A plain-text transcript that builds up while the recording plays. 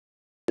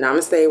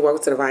Namaste,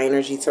 welcome to Divine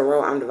Energy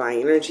Tarot. I'm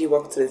Divine Energy.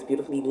 Welcome to this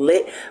beautifully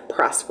lit,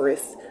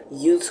 prosperous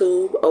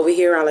YouTube. Over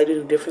here, I like to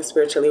do different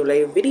spiritually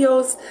related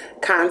videos,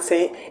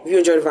 content. If you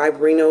enjoy the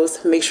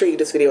viberinos, make sure you give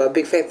this video a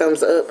big fat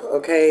thumbs up,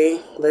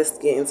 okay? Let's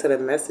get into the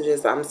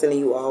messages. I'm sending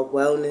you all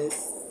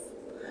wellness.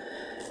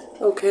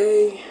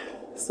 Okay,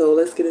 so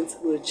let's get into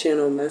the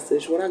channel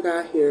message. What I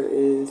got here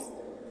is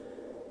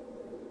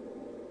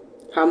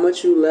how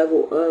much you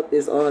level up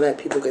is all that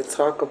people can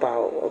talk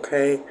about,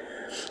 okay?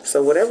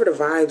 So whatever the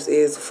vibes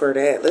is for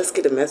that, let's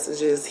get the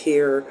messages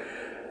here.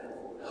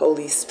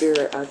 Holy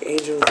Spirit,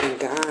 archangels, and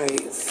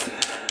guides.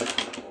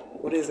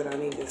 What is it I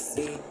need to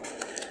see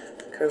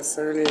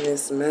concerning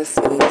this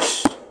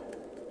message?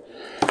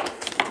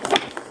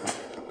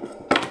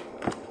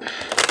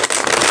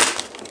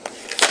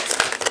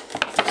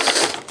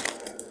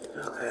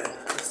 Okay,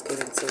 let's get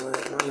into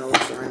it. My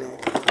nose running.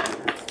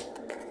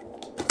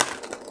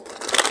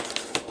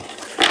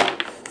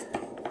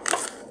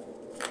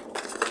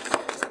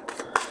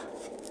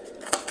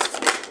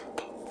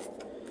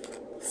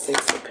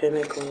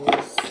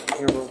 Pentacles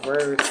in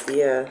reverse.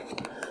 Yeah,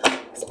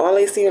 it's all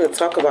they seem to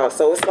talk about.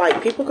 So it's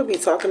like people could be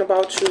talking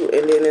about you,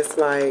 and then it's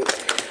like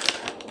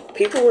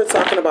people were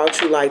talking about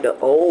you like the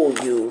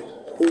old you,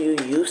 who you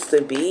used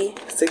to be.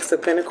 Six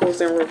of Pentacles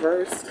in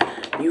reverse.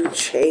 You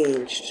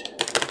changed.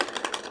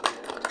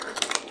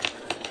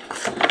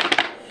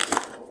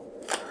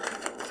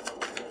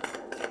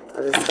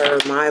 I just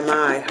heard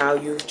my how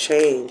you've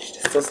changed.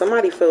 So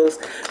somebody feels,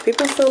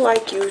 people feel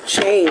like you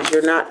changed.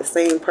 You're not the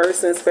same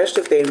person,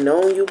 especially if they've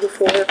known you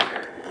before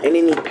in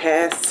any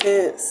past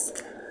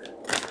tense.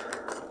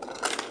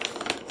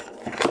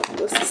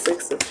 What's the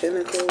Six of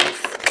Pentacles?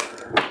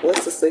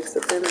 What's the Six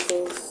of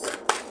Pentacles?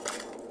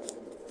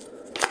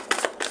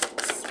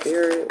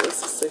 Spirit,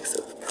 what's the Six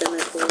of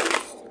Pentacles?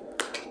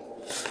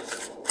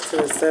 To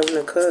the Seven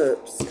of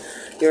Cups.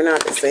 You're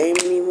not the same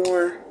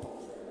anymore.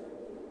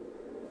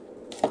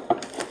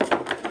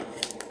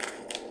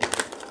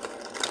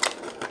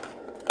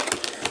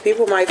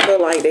 People might feel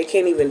like they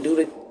can't even do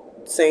the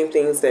same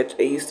things that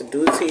they used to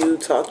do to you,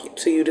 talk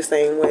to you the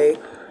same way,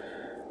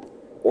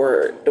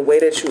 or the way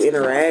that you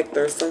interact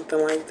or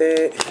something like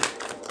that,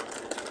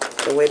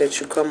 the way that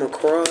you come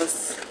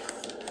across.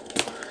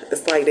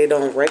 It's like they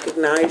don't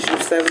recognize you.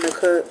 Seven of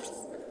Cups.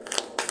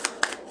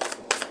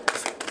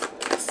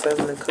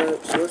 Seven of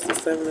Cups. What's the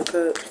Seven of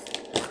Cups?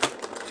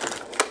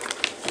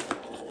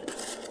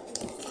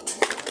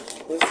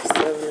 What's the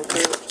Seven of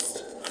Cups?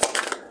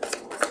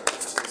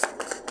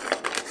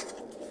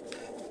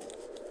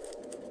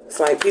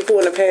 Like people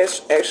in the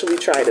past actually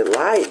try to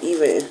lie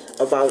even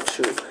about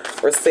you,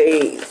 or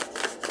say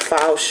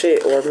foul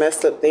shit or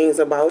messed up things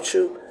about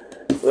you.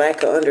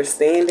 Lack of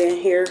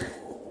understanding here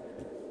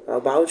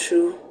about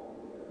you.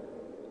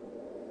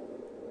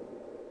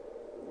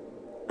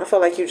 I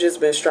feel like you've just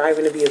been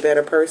striving to be a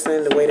better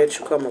person. The way that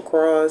you come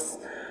across,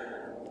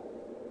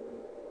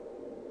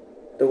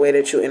 the way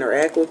that you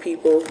interact with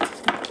people.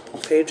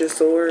 Page of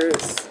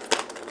Swords.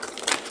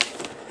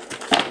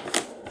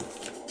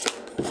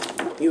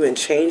 You've been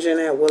changing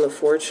that Wheel of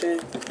Fortune.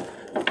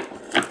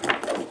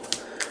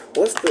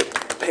 What's the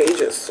Page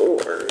of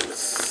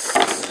Swords?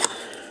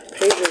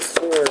 Page of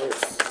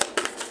Swords.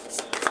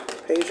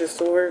 Page of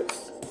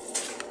Swords.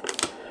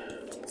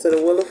 So the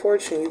Wheel of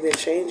Fortune, you've been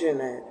changing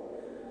that.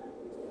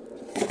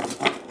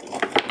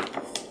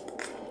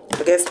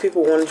 I guess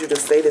people wanted you to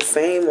stay the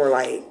same, or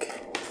like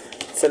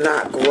to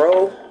not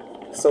grow.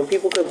 So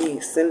people could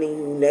be sending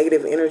you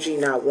negative energy,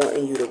 not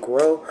wanting you to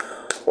grow,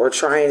 or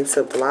trying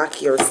to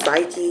block your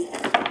psyche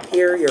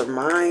here, your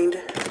mind.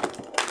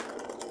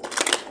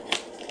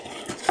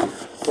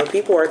 When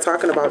people are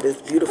talking about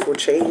this beautiful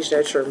change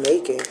that you're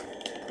making,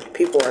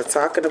 people are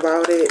talking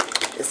about it.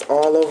 It's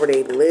all over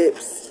their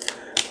lips.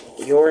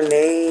 Your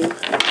name.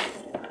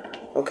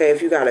 Okay,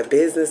 if you got a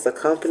business, a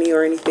company,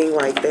 or anything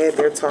like that,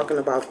 they're talking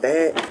about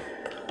that.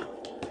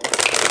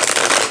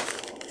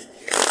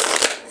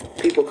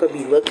 People could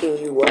be looking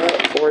you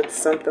up or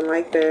something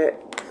like that.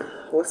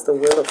 What's the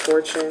Wheel of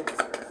Fortune?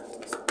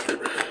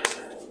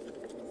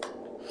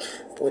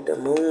 With the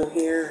Moon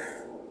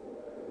here.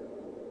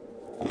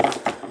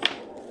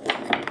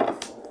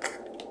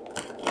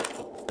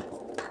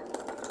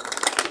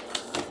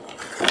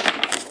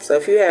 So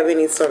if you have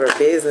any sort of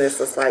business,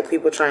 it's like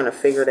people trying to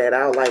figure that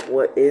out. Like,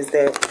 what is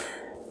that?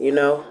 You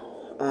know?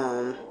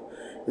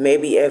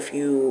 Maybe if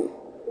you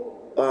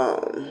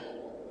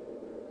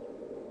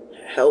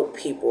help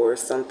people or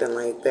something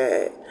like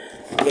that.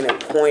 Getting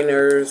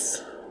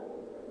pointers,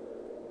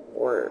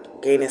 or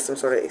gaining some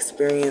sort of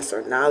experience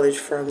or knowledge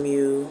from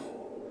you.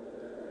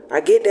 I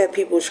get that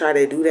people try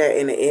to do that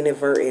in an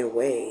inadvertent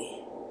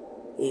way,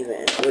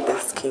 even with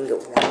this King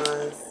of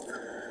Wands.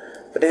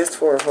 But that's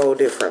for a whole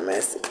different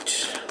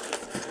message.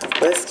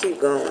 Let's keep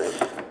going.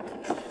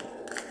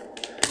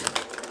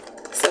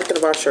 Something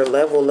about your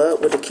level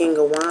up with the King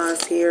of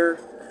Wands here.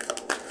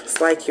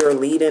 It's like you're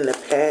leading the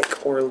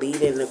pack or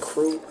leading the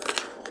crew.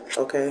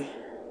 Okay.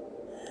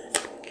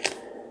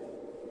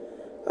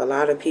 a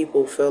lot of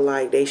people feel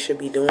like they should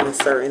be doing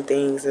certain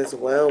things as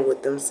well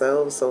with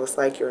themselves. So it's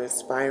like you're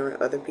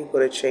inspiring other people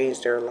to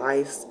change their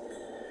lives,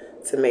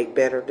 to make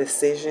better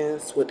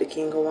decisions with the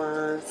King of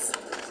Wands.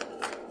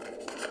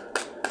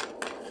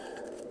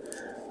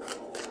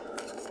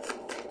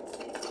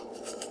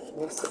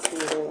 What's the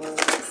King of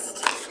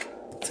Wands?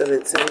 To the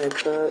Ten of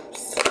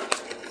Cups.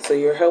 So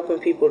you're helping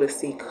people to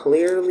see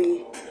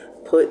clearly,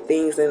 put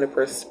things into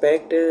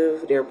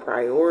perspective, their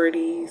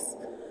priorities,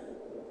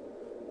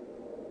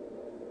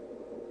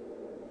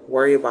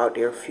 worry about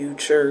their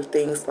future,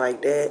 things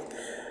like that.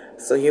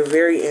 So you're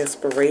very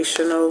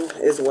inspirational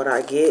is what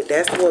I get.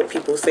 That's what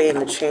people saying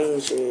the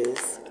change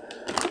is.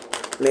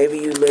 Maybe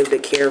you lived a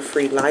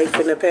carefree life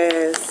in the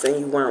past and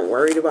you weren't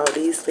worried about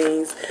these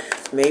things.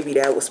 Maybe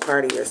that was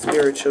part of your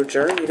spiritual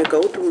journey to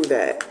go through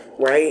that,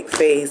 right,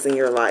 phase in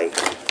your life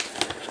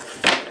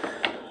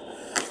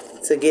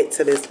to get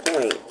to this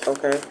point,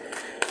 okay?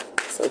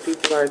 So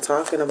people are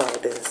talking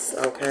about this,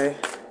 okay?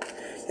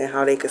 And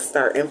how they could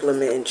start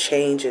implementing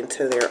change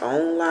into their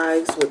own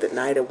lives with the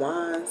Knight of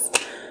Wands.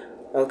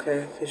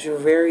 Okay, because you're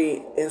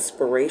very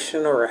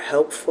inspirational or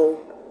helpful.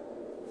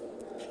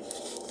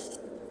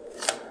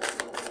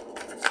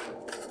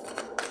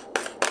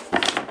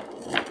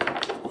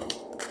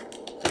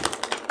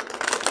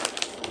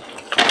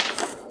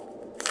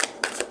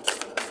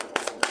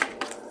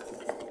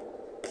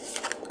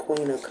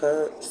 Queen of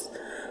Cups.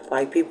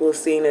 Like people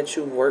seeing that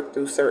you work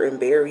through certain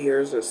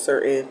barriers or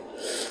certain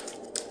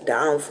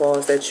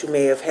downfalls that you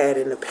may have had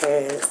in the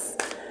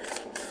past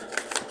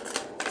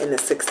in a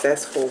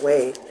successful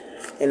way.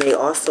 And they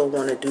also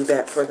want to do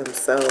that for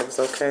themselves,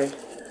 okay?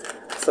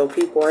 So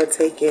people are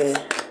taking,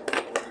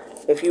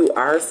 if you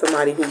are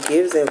somebody who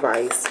gives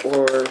advice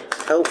or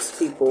helps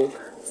people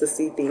to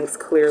see things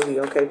clearly,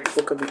 okay?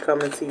 People could be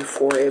coming to you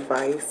for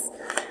advice,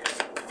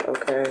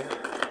 okay?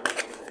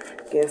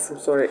 Get some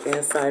sort of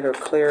insight or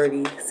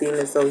clarity, seeing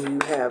as though you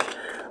have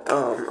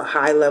a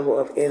high level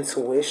of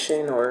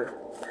intuition or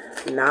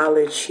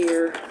knowledge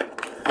here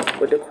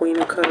with the Queen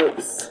of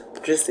Cups.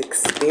 Just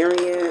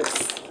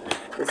experience.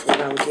 That's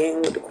what I'm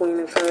getting with the Queen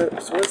of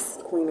Cups. What's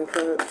the Queen of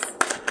Cups?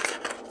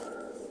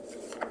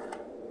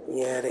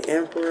 Yeah, the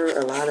Emperor,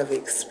 a lot of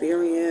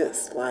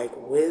experience, like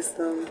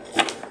wisdom,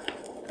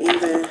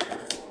 even.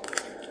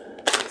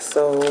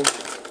 So,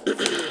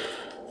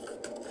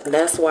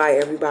 that's why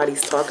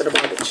everybody's talking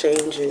about the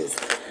changes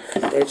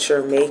that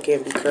you're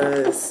making,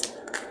 because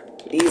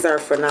these are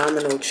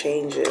phenomenal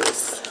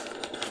changes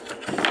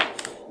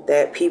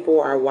that people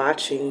are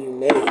watching you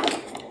make.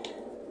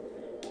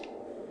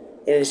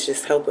 And it's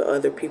just helping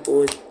other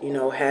people, you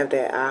know, have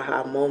that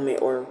aha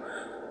moment or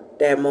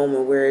that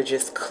moment where it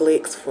just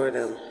clicks for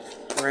them,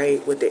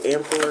 right? With the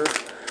Emperor.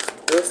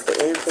 What's the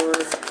Emperor?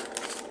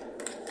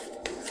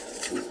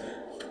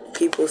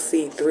 People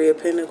see Three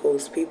of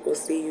Pentacles. People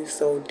see you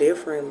so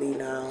differently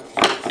now.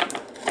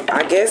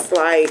 I guess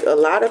like a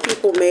lot of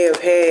people may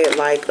have had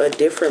like a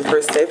different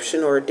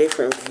perception or a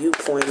different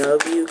viewpoint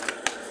of you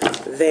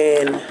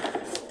than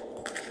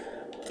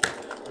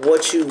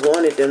what you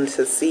wanted them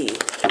to see.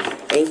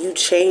 And you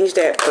change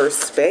that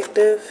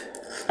perspective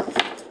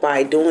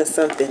by doing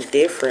something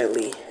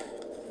differently.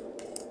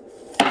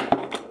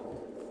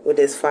 With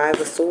this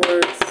Five of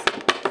Swords,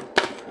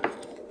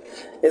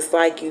 it's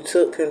like you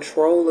took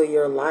control of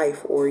your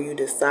life, or you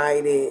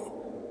decided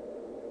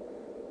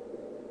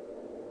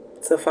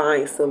to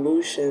find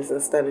solutions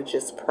instead of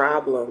just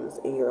problems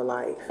in your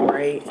life,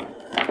 right?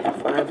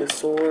 Five of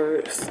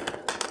Swords.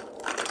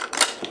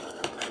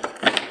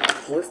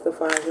 What's the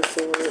Five of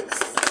Swords?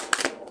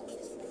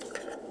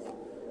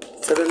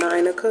 To the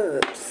Nine of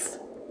Cups.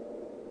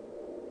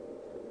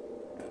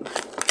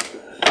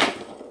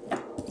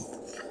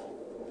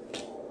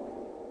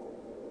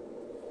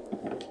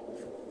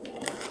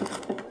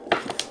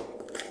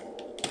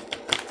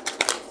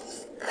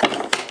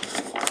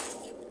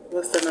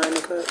 What's the Nine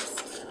of Cups?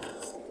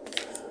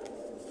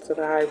 To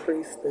the High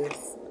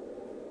Priestess.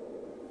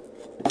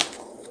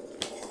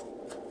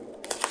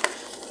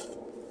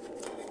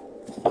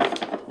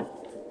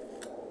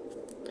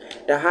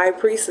 The High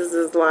Priestess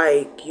is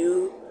like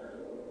you.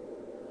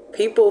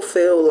 People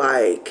feel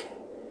like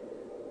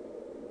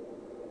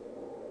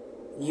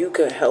you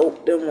could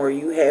help them, or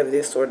you have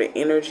this sort of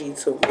energy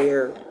to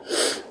where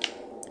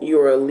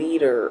you're a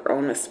leader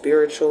on a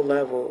spiritual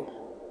level.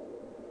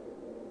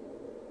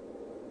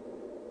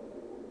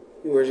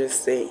 You were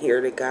just sent here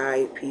to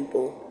guide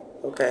people,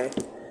 okay?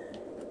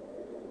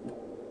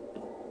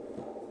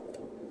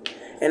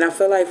 And I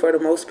feel like for the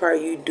most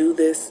part you do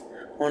this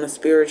on a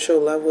spiritual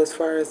level, as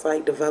far as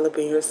like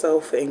developing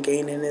yourself and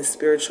gaining this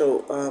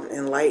spiritual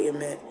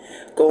enlightenment,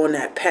 going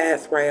that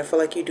path, right? I feel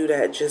like you do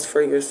that just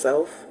for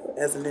yourself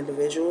as an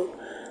individual,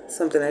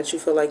 something that you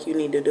feel like you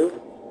need to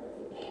do.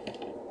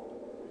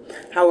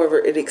 However,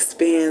 it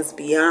expands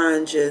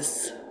beyond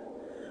just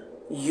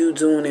you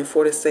doing it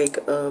for the sake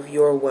of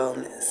your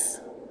wellness.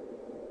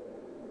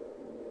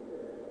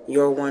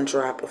 Your one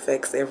drop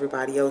affects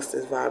everybody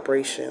else's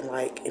vibration,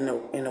 like in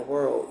the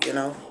world, you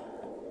know?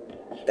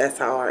 That's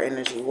how our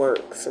energy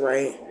works,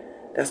 right?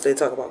 That's what they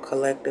talk about,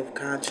 collective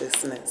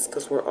consciousness,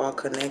 because we're all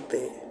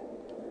connected.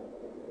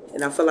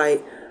 And I feel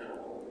like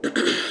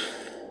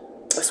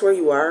that's where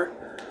you are.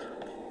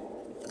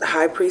 The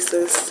High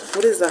Priestess.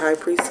 What is the High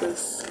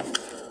Priestess?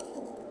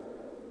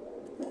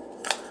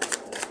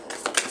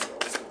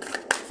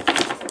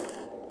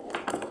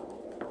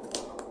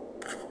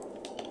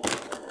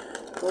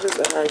 What is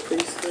the High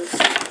Priestess?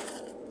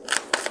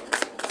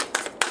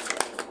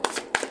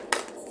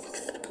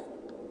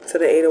 To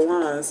the Eight of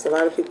Wands. A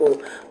lot of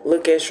people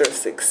look at your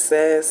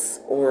success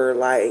or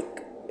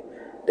like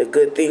the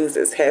good things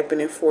that's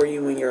happening for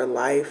you in your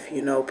life.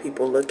 You know,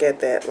 people look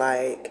at that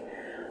like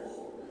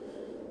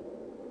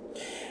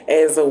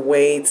as a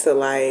way to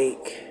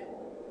like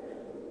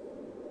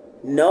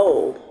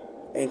know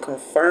and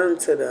confirm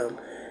to them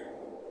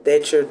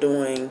that you're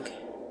doing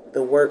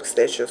the works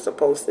that you're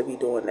supposed to be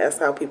doing. That's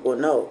how people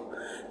know.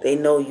 They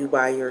know you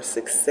by your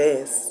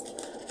success.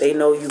 They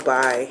know you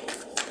by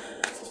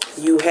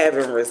you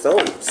having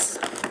results.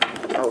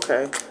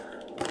 Okay.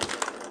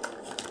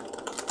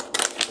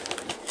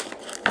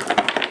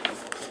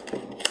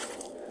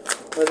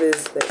 What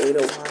is the Eight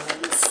of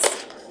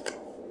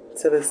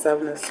Wands to the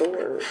Seven of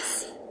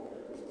Swords?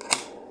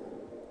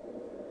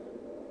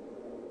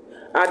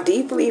 I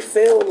deeply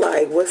feel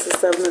like, what's the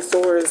Seven of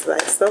Swords?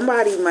 Like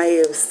somebody may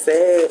have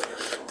said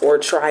or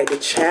tried to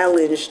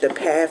challenge the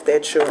path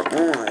that you're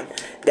on.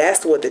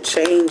 That's what the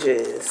change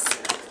is.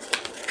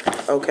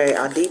 Okay,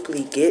 I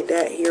deeply get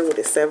that here with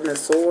the Seven of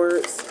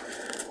Swords.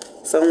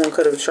 Someone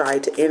could have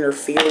tried to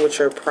interfere with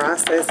your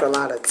process. A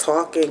lot of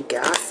talking,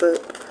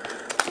 gossip.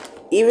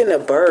 Even a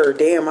bird,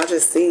 damn, I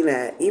just seen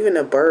that. Even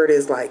a bird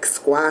is like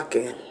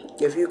squawking.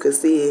 If you could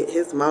see it,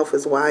 his mouth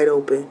is wide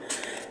open.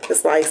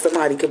 It's like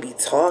somebody could be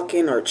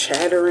talking or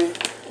chattering.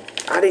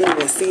 I didn't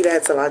even see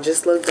that till I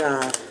just looked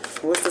down.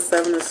 What's the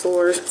Seven of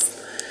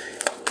Swords?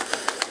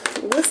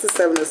 What's the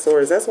Seven of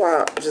Swords? That's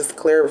why I just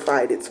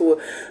clarified it. Two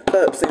of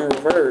Cups in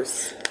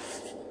reverse.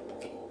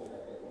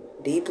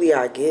 Deeply,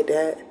 I get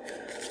that.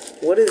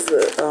 What is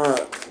the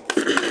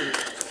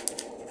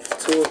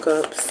Two of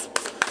Cups?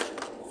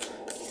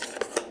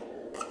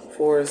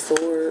 Four of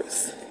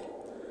Swords.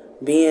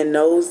 Being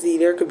nosy.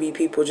 There could be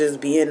people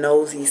just being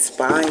nosy,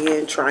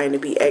 spying, trying to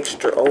be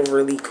extra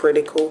overly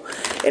critical.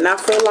 And I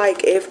feel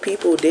like if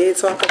people did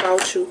talk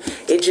about you,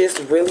 it just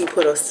really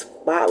put a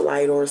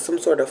spotlight or some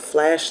sort of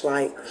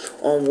flashlight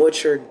on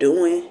what you're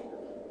doing.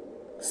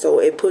 So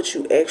it put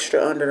you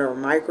extra under a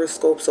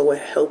microscope. So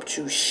it helped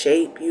you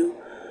shape you.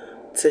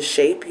 To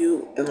shape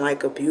you in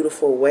like a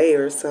beautiful way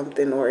or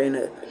something. Or in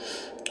a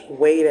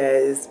way that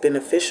is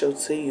beneficial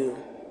to you.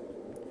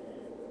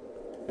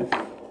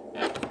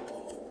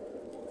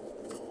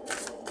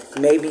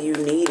 Maybe you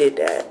needed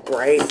that,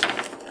 right?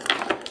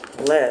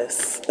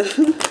 Less.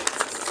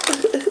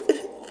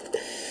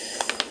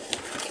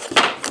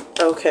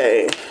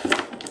 Okay.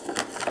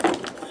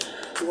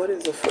 What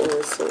is the Four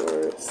of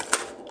Swords?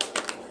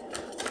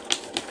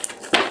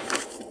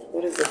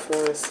 What is the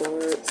Four of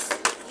Swords?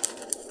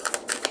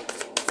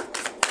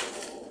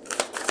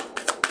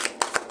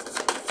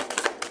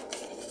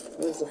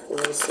 What is the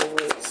Four of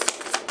Swords?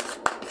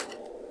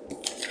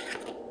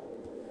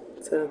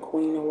 To the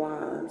Queen of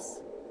Wands.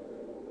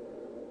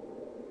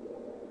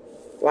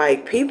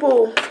 Like,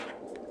 people,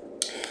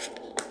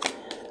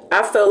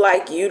 I feel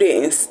like you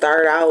didn't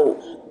start out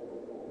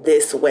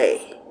this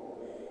way.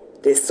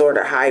 This sort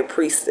of high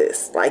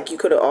priestess. Like, you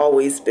could have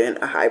always been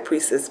a high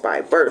priestess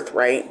by birth,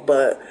 right?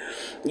 But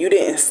you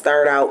didn't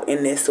start out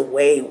in this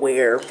way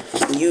where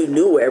you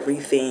knew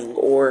everything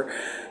or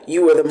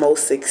you were the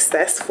most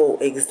successful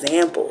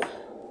example.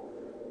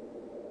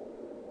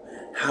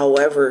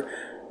 However,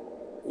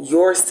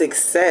 your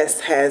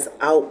success has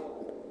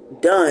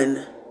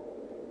outdone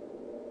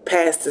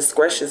past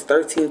discretions.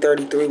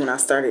 1333 when I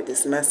started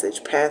this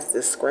message. Past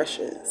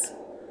discretions.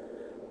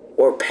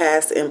 Or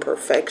past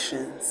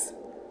imperfections.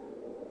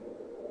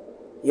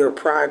 Your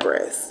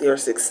progress. Your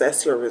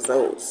success. Your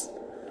results.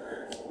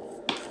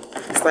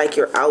 It's like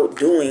you're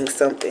outdoing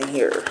something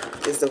here.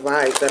 Is the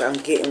vibe that I'm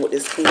getting with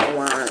this Queen of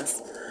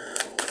Wands.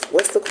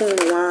 What's the Queen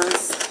of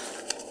Wands?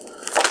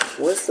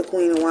 What's the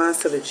Queen of Wands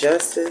to the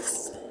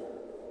Justice?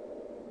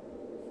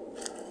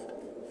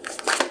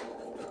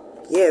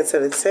 Yeah, to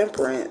the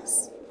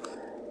Temperance.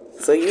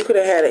 So you could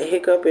have had a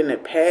hiccup in the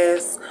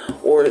past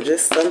or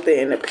just something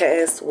in the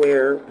past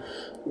where,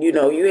 you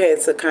know, you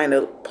had to kind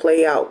of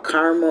play out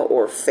karma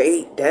or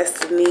fate,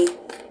 destiny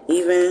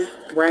even,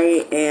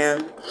 right?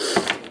 And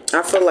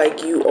I feel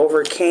like you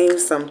overcame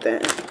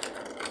something.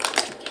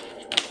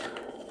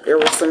 There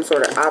was some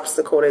sort of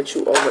obstacle that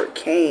you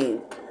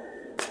overcame,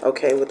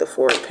 okay, with the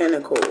Four of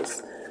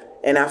Pentacles.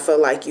 And I feel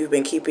like you've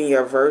been keeping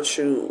your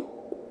virtue,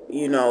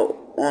 you know,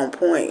 on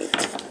point.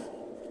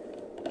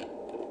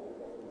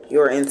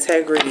 Your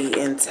integrity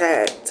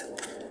intact.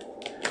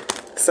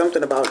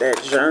 Something about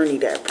that journey,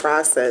 that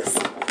process.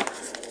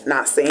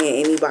 Not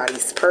saying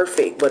anybody's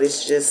perfect, but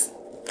it's just,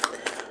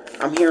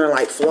 I'm hearing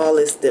like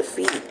flawless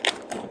defeat.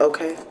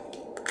 Okay?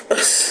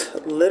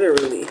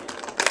 Literally.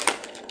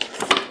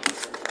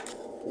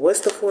 What's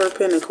the Four of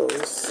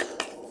Pentacles?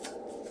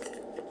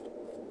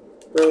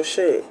 Real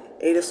shit.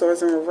 Eight of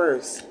Swords in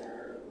reverse.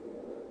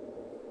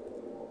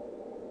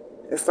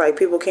 It's like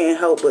people can't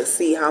help but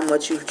see how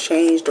much you've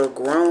changed or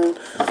grown.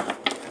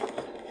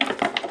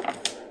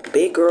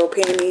 Big girl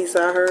panties,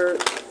 I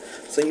heard.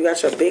 So you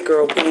got your big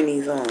girl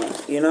panties on,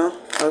 you know?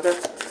 Okay.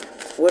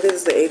 What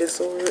is the Eight of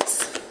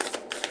Swords?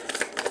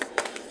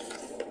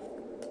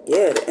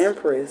 Yeah, the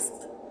Empress.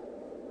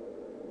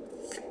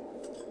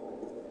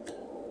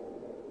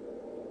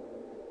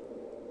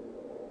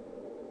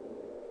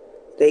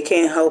 They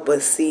can't help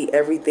but see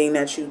everything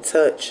that you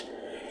touch.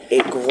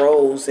 It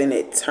grows and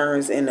it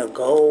turns into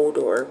gold,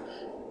 or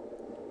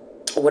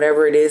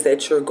whatever it is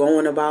that you're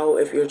going about.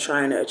 If you're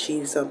trying to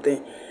achieve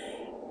something,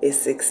 it's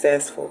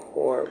successful.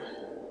 Or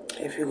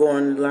if you're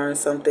going to learn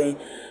something,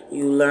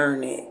 you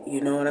learn it.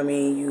 You know what I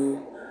mean?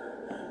 You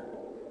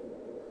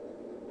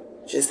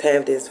just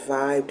have this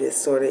vibe, this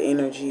sort of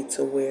energy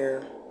to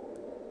where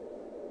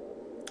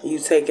you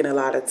taking a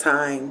lot of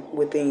time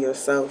within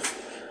yourself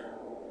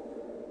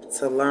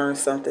to learn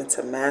something,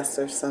 to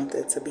master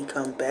something, to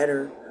become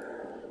better.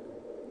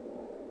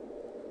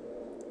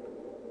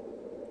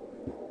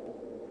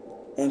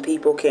 And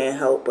people can't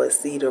help but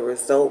see the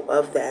result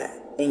of that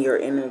in your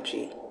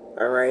energy.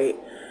 Alright?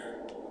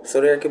 So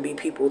there could be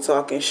people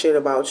talking shit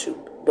about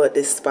you, but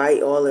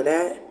despite all of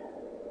that,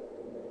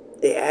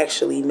 it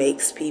actually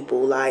makes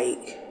people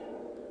like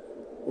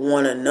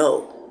want to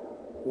know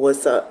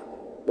what's up,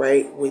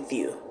 right, with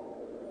you.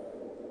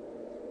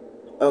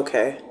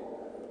 Okay.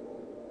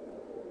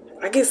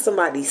 I get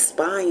somebody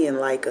spying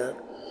like a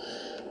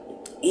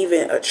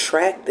even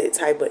attracted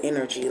type of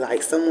energy.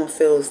 Like someone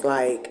feels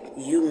like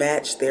you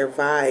match their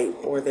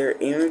vibe or their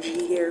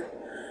energy here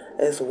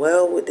as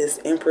well, with this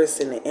Empress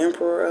and the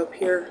Emperor up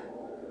here.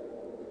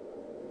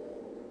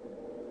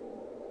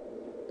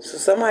 So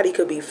somebody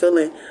could be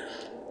feeling,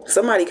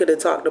 somebody could have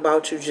talked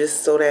about you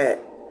just so that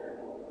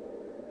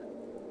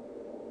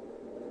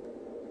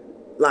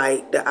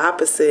like the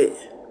opposite,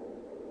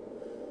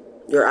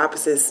 your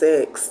opposite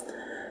sex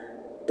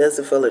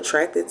doesn't feel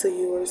attracted to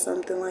you or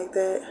something like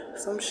that.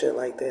 Some shit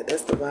like that.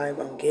 That's the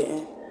vibe I'm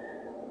getting.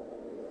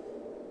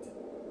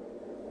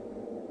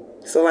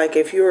 So like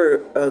if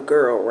you're a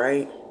girl,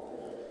 right?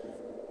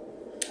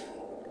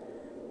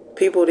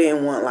 People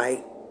didn't want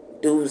like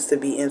dudes to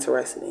be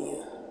interested in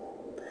you.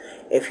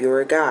 If you're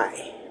a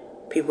guy,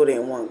 people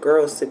didn't want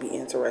girls to be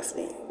interested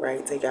in you,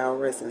 right? Take out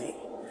resonate.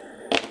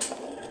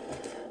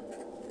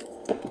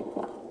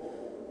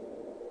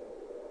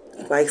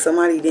 Like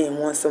somebody didn't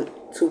want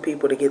two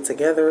people to get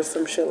together or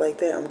some shit like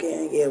that. I'm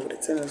getting, yeah, with the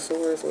Ten of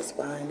Swords. What's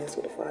behind this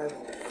with the Five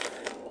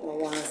of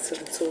Wands to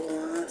the Two of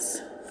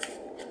Wands?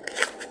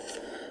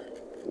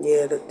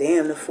 Yeah,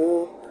 the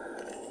Fool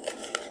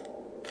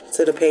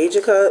to the Page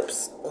of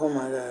Cups. Oh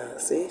my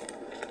God, see?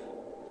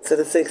 To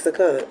the Six of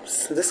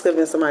Cups. This could have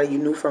been somebody you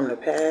knew from the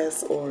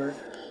past, or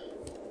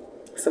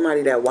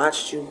somebody that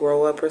watched you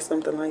grow up or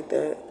something like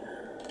that.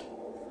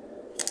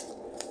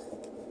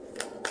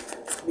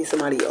 This could be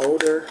somebody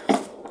older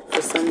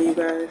for some of you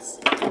guys.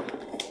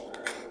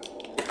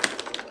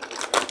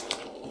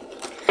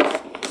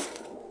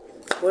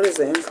 What is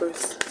the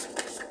Empress?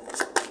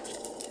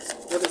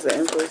 What is the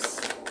Empress?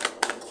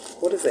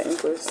 What is the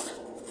Empress?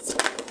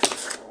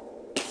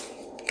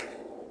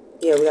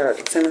 Yeah, we got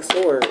the Ten of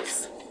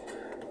Swords.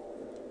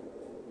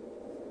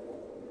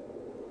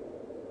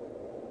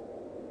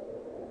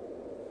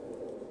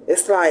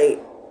 It's like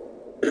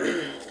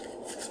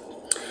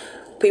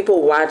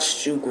people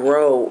watched you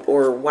grow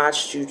or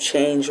watched you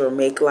change or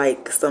make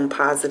like some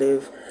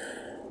positive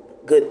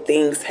good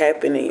things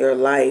happen in your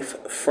life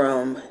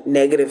from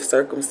negative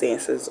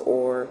circumstances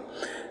or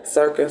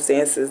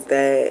circumstances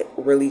that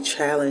really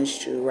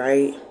challenged you,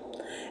 right?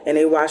 And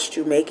they watched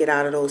you make it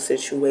out of those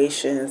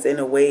situations in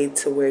a way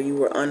to where you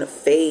were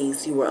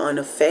unfazed, you were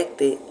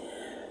unaffected,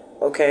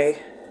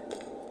 okay,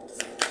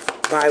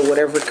 by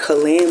whatever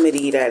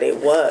calamity that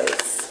it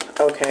was,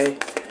 okay?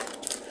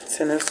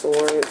 Ten of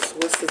Swords.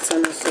 What's the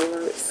Ten of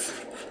Swords?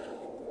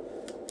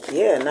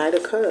 Yeah, Knight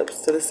of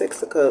Cups to the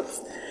Six of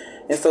Cups.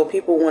 And so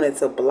people wanted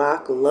to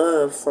block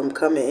love from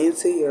coming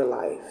into your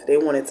life. They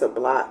wanted to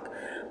block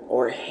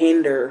or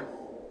hinder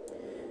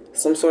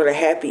some sort of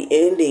happy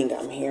ending,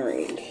 I'm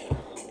hearing.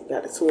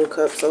 Got the Two of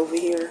Cups over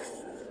here.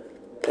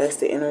 That's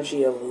the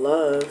energy of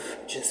love,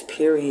 just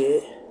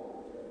period.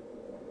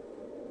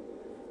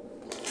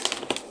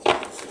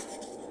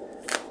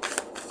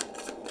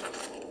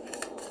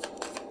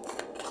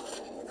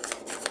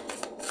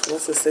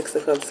 What's the Six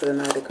of Cups to the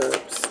Knight of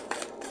Cups?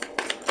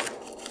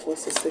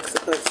 What's the Six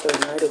of Cups to the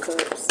Knight of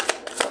Cups?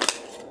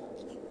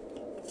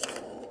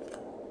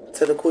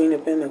 To the Queen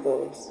of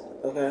Pentacles,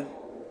 okay?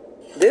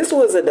 This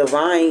was a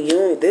divine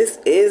union. This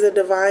is a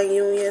divine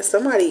union.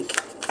 Somebody,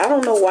 I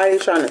don't know why they're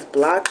trying to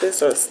block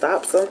this or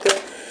stop something,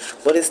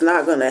 but it's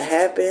not going to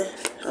happen.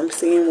 I'm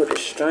seeing with the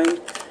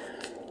strength.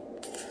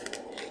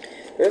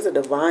 There's a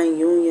divine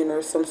union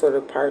or some sort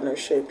of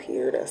partnership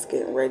here that's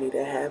getting ready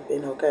to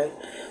happen, okay?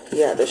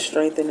 Yeah, the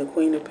Strength and the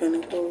Queen of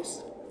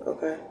Pentacles,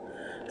 okay?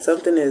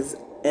 Something is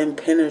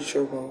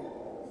impenetrable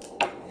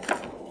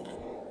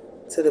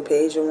to the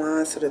Page of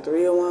Wands, to the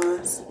Three of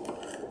Wands.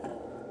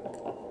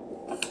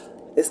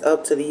 It's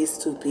up to these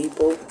two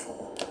people.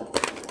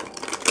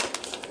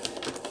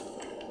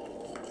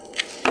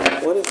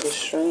 What is the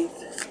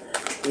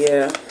Strength?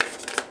 Yeah.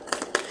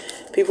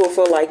 People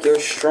feel like you're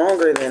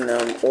stronger than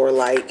them, or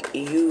like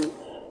you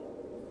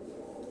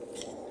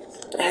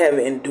have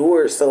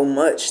endured so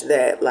much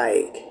that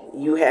like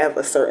you have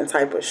a certain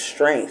type of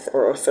strength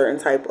or a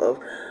certain type of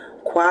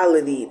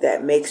quality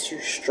that makes you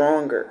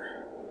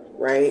stronger,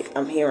 right?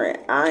 I'm hearing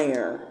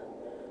iron.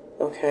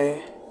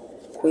 Okay.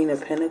 Queen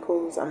of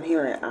Pentacles. I'm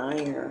hearing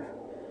iron.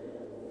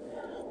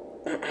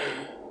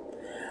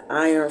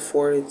 Iron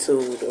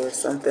fortitude or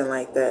something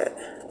like that.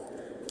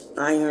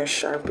 Iron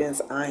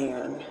sharpens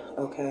iron.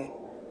 Okay.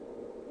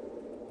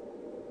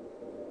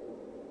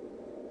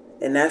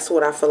 And that's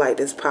what I feel like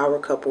this power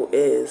couple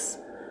is,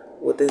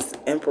 with this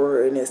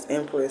Emperor and this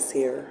Empress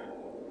here.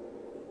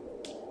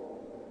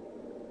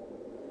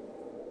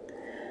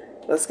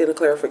 Let's get a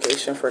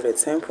clarification for the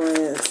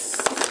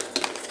Temperance.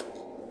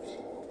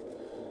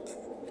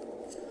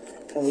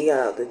 And we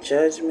got the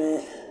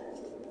Judgment.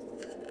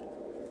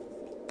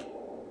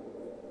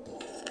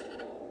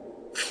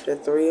 The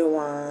Three of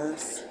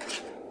Wands.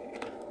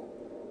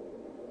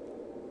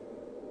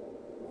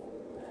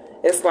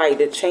 It's like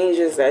the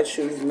changes that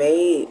you've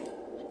made,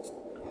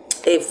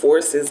 it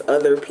forces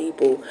other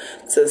people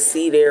to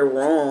see their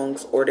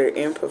wrongs or their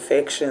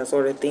imperfections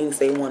or the things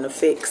they want to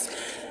fix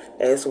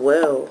as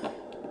well.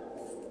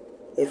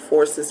 It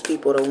forces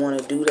people to want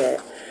to do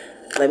that.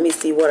 Let me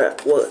see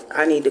what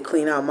I need to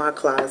clean out my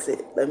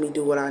closet. Let me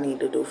do what I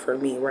need to do for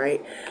me,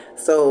 right?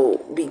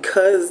 So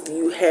because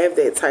you have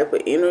that type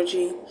of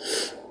energy,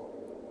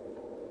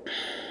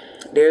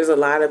 there's a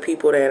lot of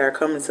people that are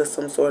coming to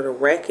some sort of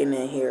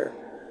reckoning here.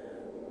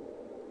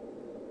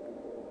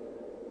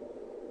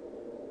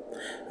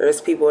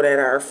 There's people that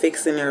are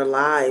fixing their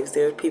lives.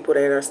 There's people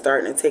that are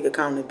starting to take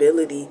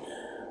accountability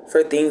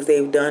for things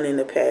they've done in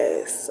the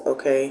past,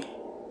 okay?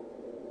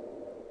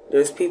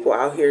 There's people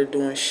out here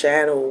doing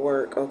shadow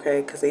work, okay?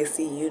 Because they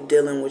see you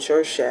dealing with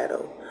your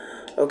shadow,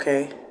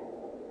 okay?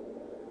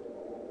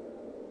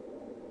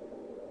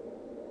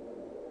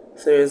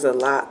 So there's a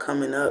lot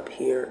coming up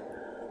here,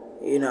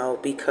 you know,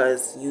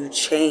 because you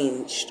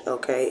changed,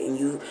 okay? And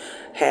you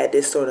had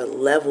this sort of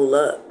level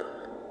up,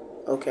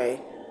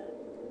 okay?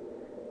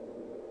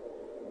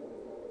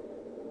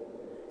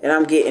 And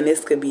I'm getting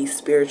this could be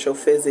spiritual,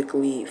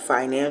 physically,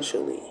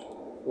 financially,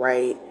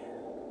 right?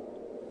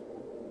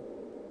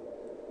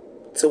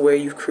 To where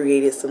you've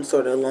created some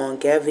sort of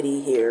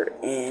longevity here.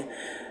 And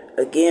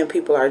again,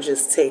 people are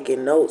just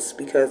taking notes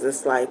because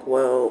it's like,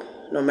 well,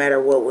 no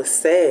matter what was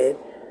said,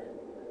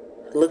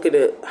 look at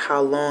it,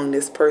 how long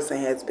this person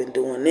has been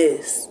doing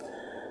this.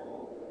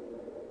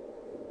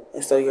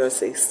 And so your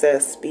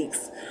success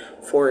speaks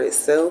for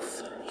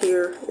itself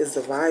here is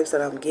the vibes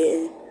that I'm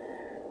getting.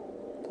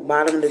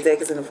 Bottom of the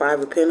deck is in the Five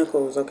of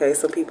Pentacles, okay?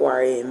 Some people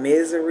are in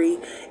misery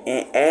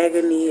and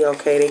agony,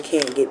 okay? They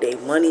can't get their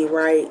money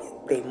right.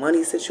 Their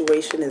money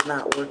situation is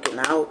not working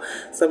out.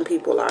 Some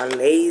people are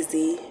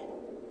lazy,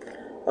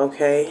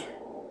 okay?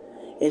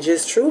 And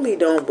just truly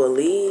don't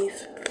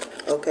believe,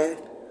 okay?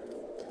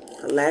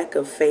 A lack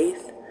of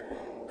faith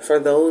for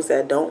those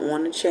that don't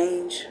want to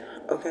change,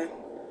 okay?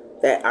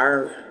 That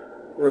are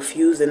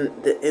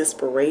refusing the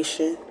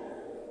inspiration,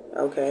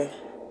 okay?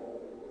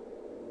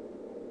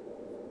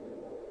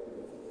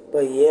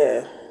 But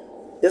yeah,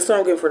 this is what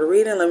I'm getting for the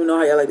reading. Let me know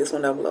how y'all like this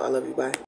one down below. I love you. Bye.